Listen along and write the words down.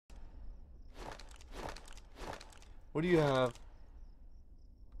What do you have?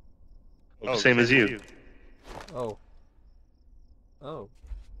 Oh, same as you. Oh. Oh.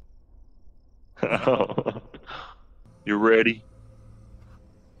 Oh. You ready?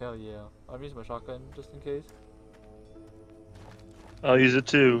 Hell yeah. I'm using my shotgun just in case. I'll use it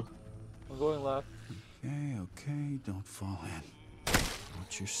too. I'm going left. Okay, don't fall in.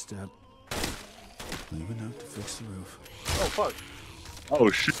 Watch your step. Leave enough to fix the roof. Oh, fuck. Oh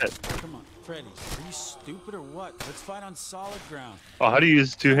shit. Come on, Freddy. Are you stupid or what? Let's fight on solid ground. Oh, how do you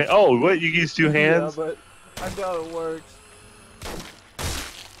use two hands? Oh, what? You use two hands? Yeah, but I know it works.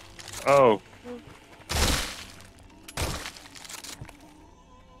 Oh.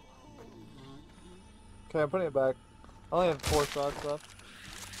 Okay, I'm putting it back. I only have 4 shots left.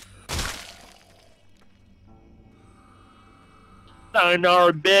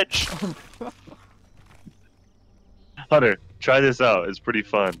 $9 bitch. Hunter, try this out. It's pretty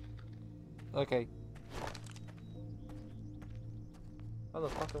fun. Okay. How the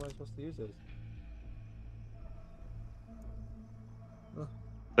fuck am I supposed to use this?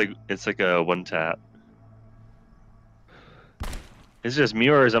 It's like a one tap. Is it just me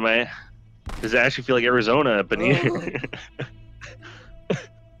or does it actually feel like Arizona up in here?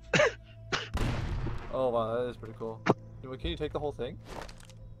 Oh wow, that is pretty cool. Can you take the whole thing?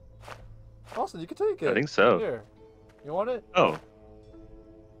 Austin, you can take it. I think so. Here. You want it? Oh.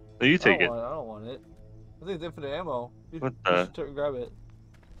 No, you take it. I don't want it. I think it's infinite ammo. What You the? should grab it.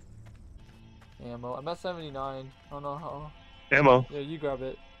 Ammo. I'm at 79. I don't know how. Ammo. Yeah, you grab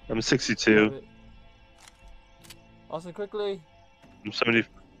it. I'm 62. Grab it. Austin, quickly. I'm 70.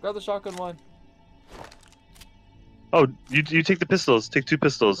 Grab the shotgun one. Oh, you take the pistols. Take 2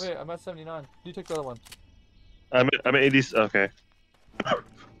 pistols. Wait, I'm at 79. You take the other one. I'm at 80. Okay.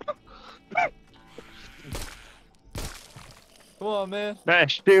 Come on, man.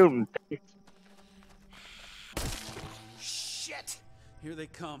 Mash shooting. Shit! Here they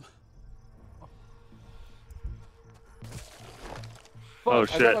come. Fuck, Oh, I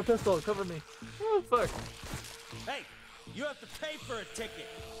shit. got my pistol. Cover me. Oh, fuck. Hey, you have to pay for a ticket.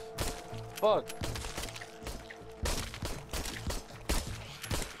 Fuck.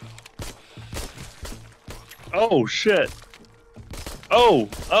 Oh shit. Oh.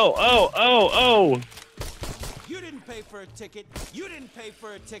 You didn't pay for a ticket. You didn't pay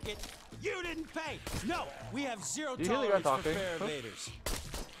for a ticket. You didn't pay. No, we have zero You hear the guy tolerance for talking? fare Huh? evaders.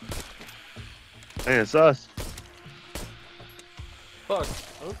 Hey, it's us. Fuck.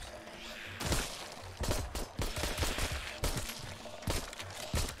 Oops.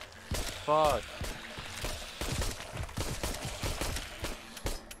 Fuck.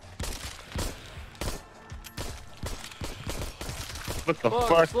 What the Fuck.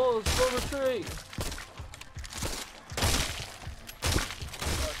 fuck? Slow retreat.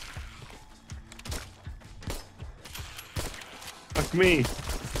 Fuck me.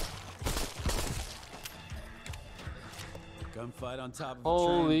 Gunfight on top of a train,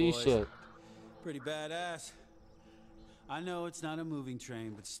 Holy boys. shit. Pretty badass. I know it's not a moving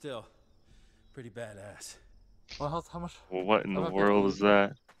train, but still, pretty badass. Well, how much? Well, what in the I'm at world 50. is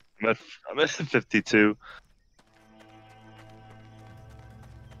that? I'm at 52.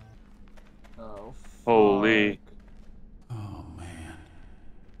 Oh, Holy. fuck. Oh man,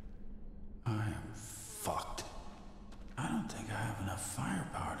 I am fucked. I don't think I have enough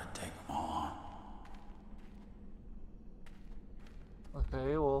firepower to take them all on.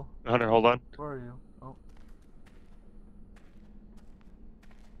 Okay, well, Hunter, hold on. where are you? Oh.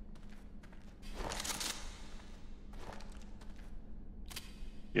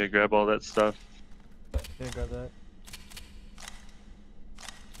 Yeah, grab all that stuff. Yeah, grab that.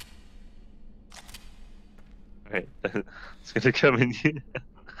 Alright. It's gonna come in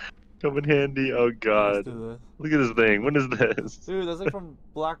handy. Oh Let's god. do this. Look at this thing. What is this? Dude, that's like from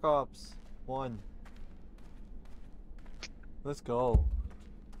Black Ops 1. Let's go.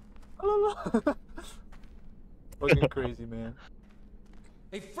 Fucking crazy, man.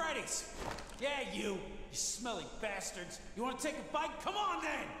 Hey, Freddy's! Yeah, you smelly bastards. You want to take a bite? Come on,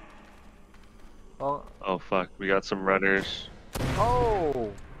 then! Oh. Oh fuck, we got some runners.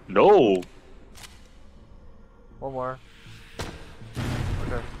 Oh! No! One more.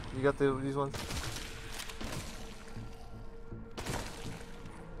 Okay, you got these ones?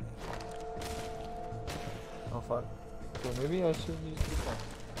 Oh fuck. Okay, maybe I should use this one.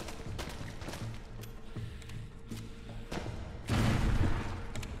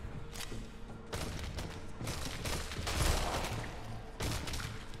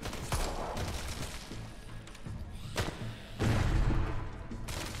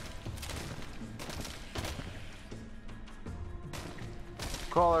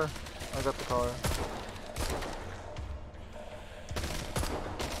 Collar. I got the collar.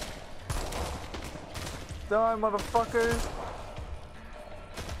 Die, motherfuckers!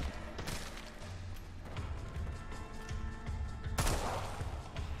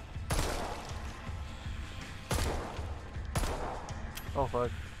 Oh fuck.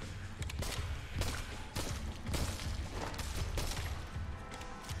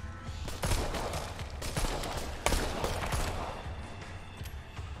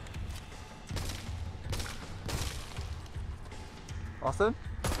 Austin?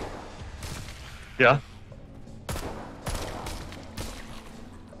 Yeah.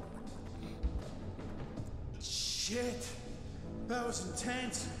 Shit. That was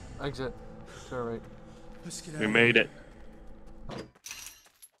intense. Exit. Sure, right. Let's get out We of made here. it.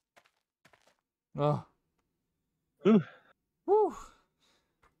 Oh. Whew. Woo!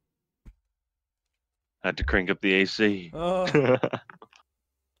 Had to crank up the AC. Oh,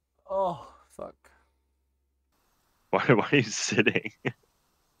 fuck. Why are you sitting?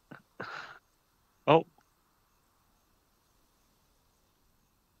 Oh.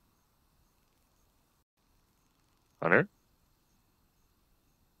 Hunter?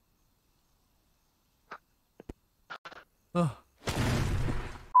 Oh. Do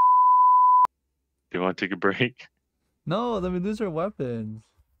you want to take a break? No, then we lose our weapons.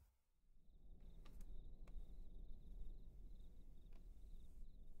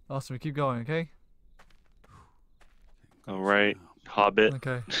 Austin, we keep going, okay? Alright. Hobbit.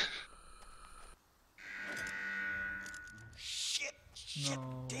 Okay. Shit.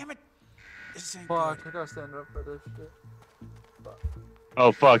 No. Damn it. This ain't Fuck, good. I gotta stand up for this shit.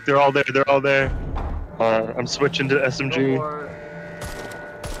 Oh fuck, they're all there, they're all there. I'm switching to Go SMG. for it.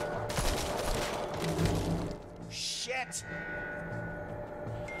 Shit.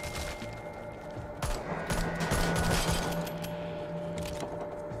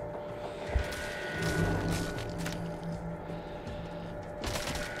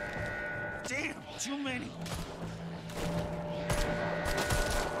 Damn, too many.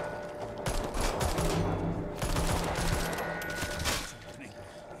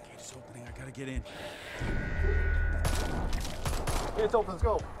 It's opening. I gotta get in. It's open, let's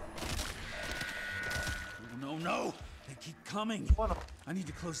go. No, no. They keep coming. One. I need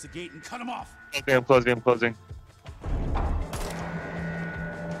to close the gate and cut them off. Okay, I'm closing, I'm closing.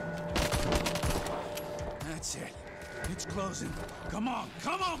 That's it. It's closing. Come on,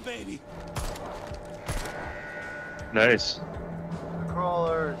 baby. Nice. The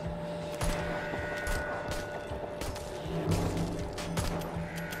crawlers.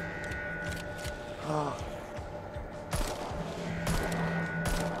 Oh.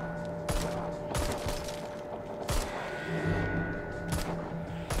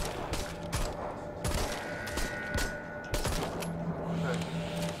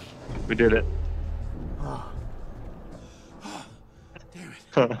 We did it. Damn it.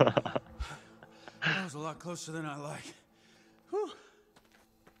 That was a lot closer than I like. Whew.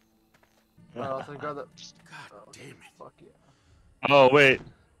 Austin, grab that. God damn it. Fuck yeah. Oh wait.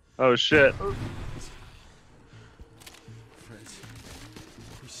 Oh shit. Oh. Fred,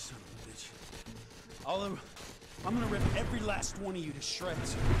 you son of a bitch. I'm gonna rip every last one of you to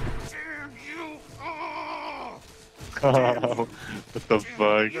shreds. Damn you! Oh! What the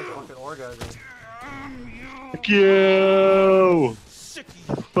fuck? You guys fucking orgasm. Damn you! Fuck you! Sick of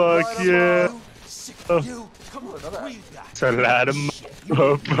you! Fuck Light 'em you! up. Sick of you! Come on, another what you got? Salad.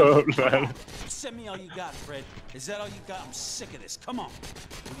 Send me all you got, Fred. Is that all you got? I'm sick of this. Come on.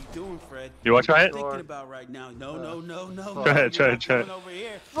 What are you doing, Fred? You want to try it? Thinking about right now. No. Try it, try You're it, try it. not coming over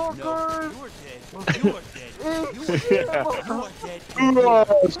here. Fuckers. No, you are dead. You are dead. You are dead. Yeah. You are dead. Hoorah!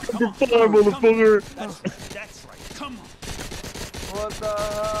 Super fire, motherfucker! That's right. Come on. What the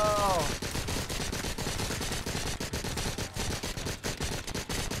hell?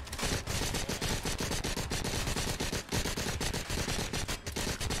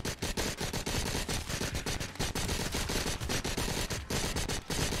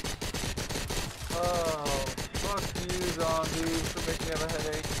 Oh, fuck you, zombies, for making me have a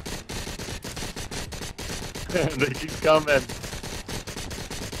headache. They keep coming.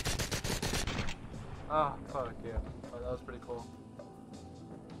 Ah, fuck yeah. Oh, that was pretty cool.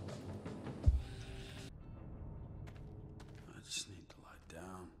 I just need to lie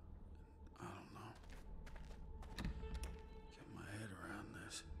down. I don't know. Get my head around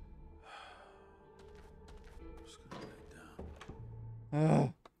this. I'm just gonna lay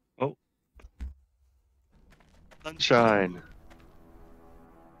down. Oh. Sunshine.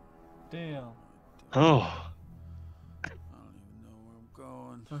 Damn. Oh. I don't even know where I'm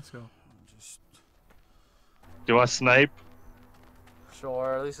going. Let's go. I'm just. Do you want to snipe?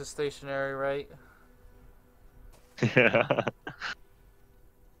 Sure, at least it's stationary, right? Yeah.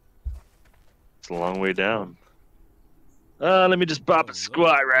 It's a long way down. Let me just pop a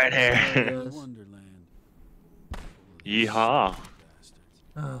squat right here. Yes. Wonderland. Yeehaw.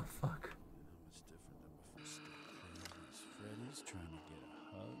 Oh, fuck. Freddy's trying to get a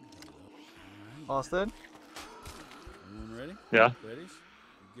hug. Hello. Austin? Everyone ready? Yeah. Freddy's?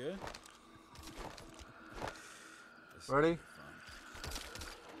 You good? Ready?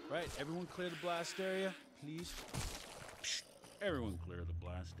 Right, everyone clear the blast area, please. Everyone clear the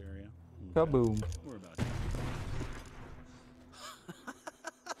blast area. Kaboom. We're about to.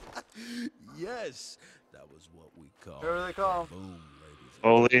 Yes, that was what we call. Here they come. Boom, ladies.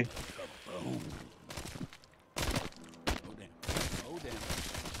 Holy. Boom. Oh damn. Oh damn.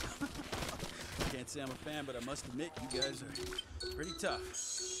 Can't say I'm a fan, but I must admit you guys are pretty tough.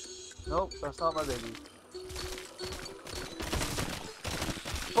 Nope, that's not my baby.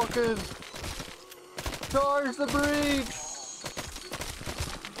 Fucking charge the breach!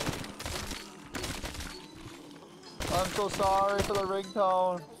 I'm so sorry for the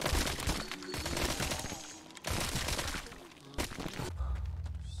ringtone.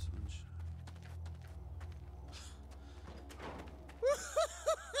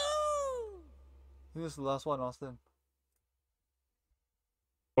 I think this is the last one, Austin. Of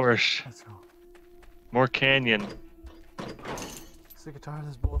course. Let's go. More canyon. Sick and tired of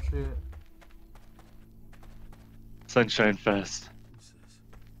this bullshit. Sunshine Fest.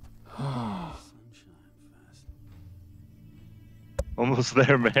 Sunshine Fest. Almost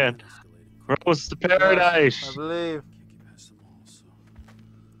there, man. Escalating. We're almost to paradise. I believe. Can't get past them all, so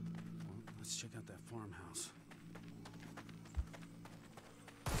well, let's check out that farmhouse.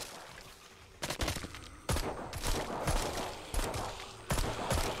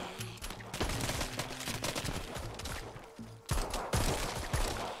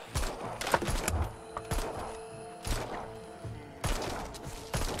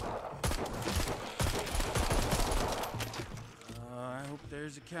 I hope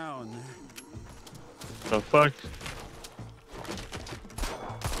there's a cow in there. The fuck?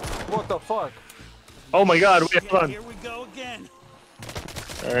 What the fuck? Oh my god, wait, hold on. Here we go again.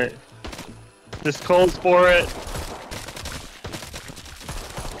 Alright. This calls for it.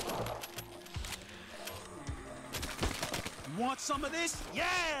 You want some of this?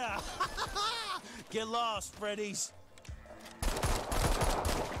 Yeah! Get lost, Freddy's.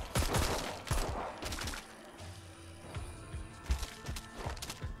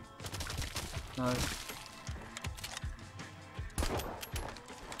 Nice.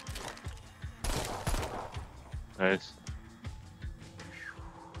 Nice.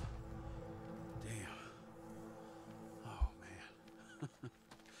 Damn. Oh, man. All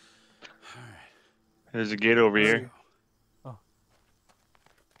right. There's a gate over here. Oh.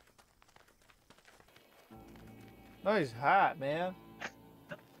 Nice hat, man.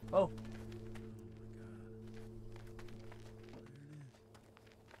 Oh.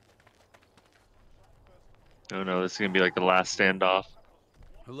 Oh no, this is gonna be like the last standoff.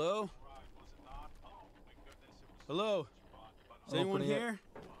 Hello? Hello? Is anyone Opening it. here?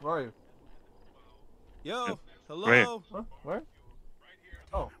 Where are you? Yo, Yep. hello? Right. Huh? Where?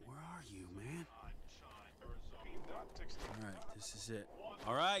 Oh. Where are you, man? All right, this is it.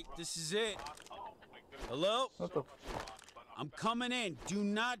 All right, this is it. Hello? What the? I'm coming in. Do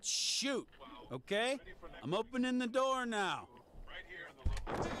not shoot, okay? I'm opening the door now. Right here in the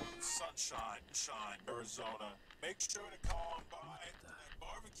lovely Sunshine, Arizona. Make sure to come on by that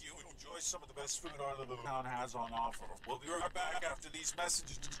barbecue and enjoy some of the best food our little town has on offer. We'll be right back after these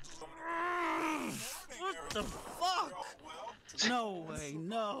messages. What the fuck? No way,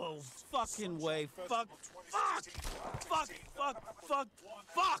 no fucking way. Fuck.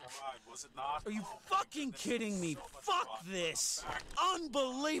 Was it not? Are you fucking kidding me? Fuck this.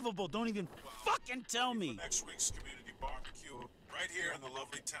 Unbelievable. Don't even fucking tell me. Next week's community barbecue right here in the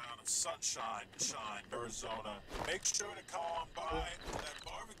lovely town of Sunshine, Arizona. Make sure to come on by to that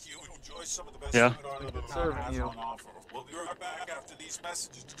barbecue and enjoy some of the best food our little town has on offer. We'll be right back after these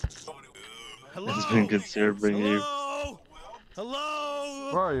messages. Hello? It's been good serving you. Hello?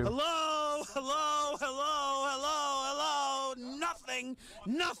 Hello? Where are you? Hello? Hello? Hello? Hello? Hello? Nothing.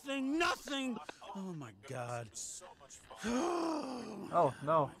 Nothing. Nothing. Oh my God. Oh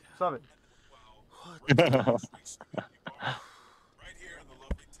no! Stop it. Right here in the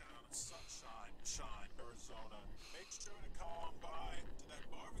lovely town of Sunshine, Arizona. Make sure to come on by to that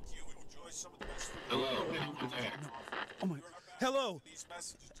barbecue and enjoy some of the best food. Oh my. Hello. These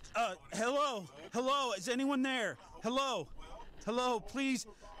messages. Hello. Hello. Is anyone there? Hello. Hello. Please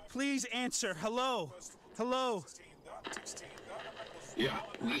answer. Hello. Hello. Yeah,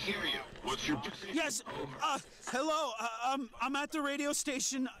 we hear you. What's your position? Yes. Hello. I'm at the radio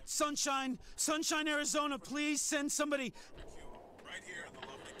station, Sunshine, Arizona. Please send somebody. Right here in the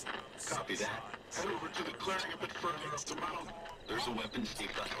lovely town of Copy that. Head over to the clearing a bit further up the mountain. There's a weapons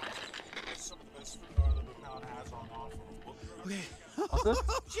depot. some of the best food art the town has on offer. Okay. Austin?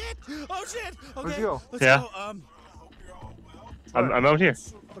 Oh shit! Oh shit! Okay. Where'd you go? Let's Yeah. go. I'm out here.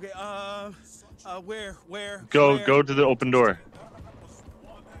 Okay. Where? Go to the open door.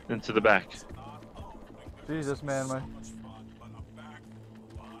 Into the back. Jesus, man, my.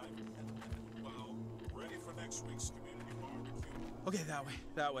 Okay,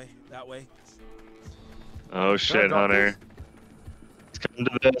 that way. Oh shit, drop Hunter. this? It's coming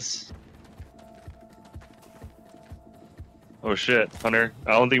to this. Oh shit, Hunter.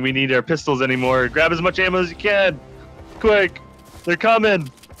 I don't think we need our pistols anymore. Grab as much ammo as you can. Quick. They're coming.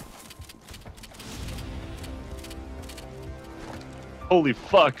 Holy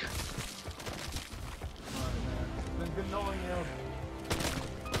fuck. Been good knowing you.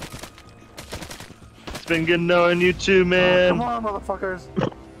 It's been good knowing you too, man. Come on, motherfuckers.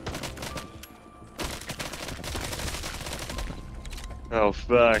 Oh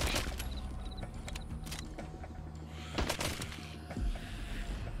fuck.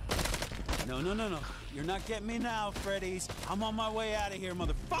 No. You're not getting me now, Freddy's. I'm on my way out of here,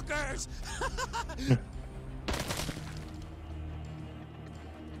 motherfuckers!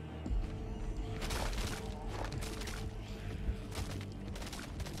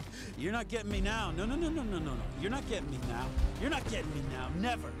 You're not getting me now. No. You're not getting me now. You're not getting me now.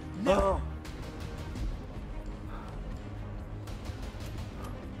 Never. Oh.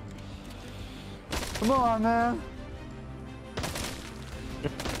 Come on, man.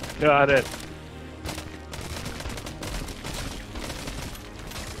 Got it.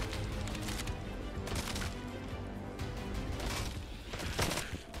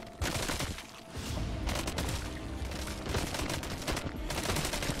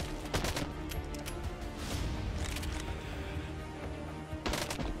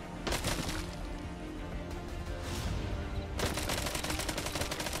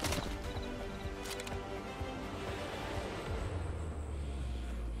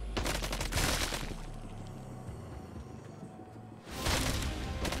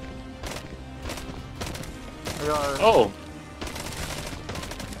 Oh.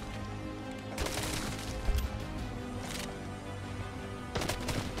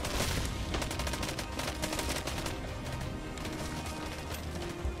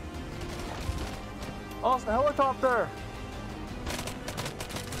 Oh, it's the helicopter.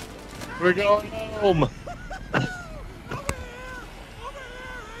 We're going home.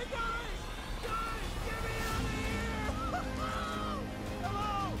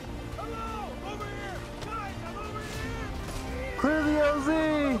 Clear the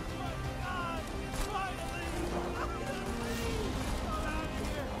LZ.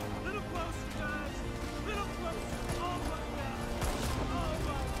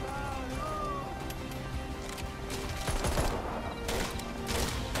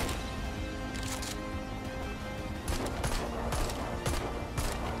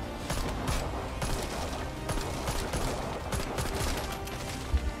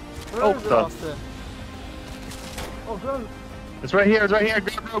 Where is it, fuck. Austin? Oh, good. It's right here. It's right here.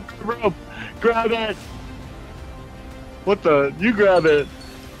 Grab rope. Grab it. What the? You grab it.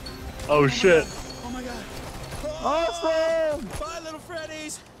 Oh shit. Oh my god. Austin! Bye, little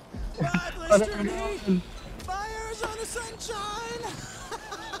Freddy's. Bye, Blister Heat. Bye, Arizona Sunshine.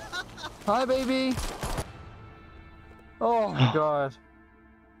 Hi, baby. Oh my god.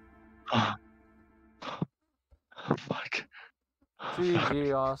 Oh fuck.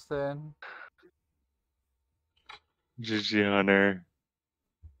 GG, Austin. GG, Hunter.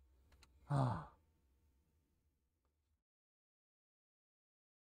 Ah.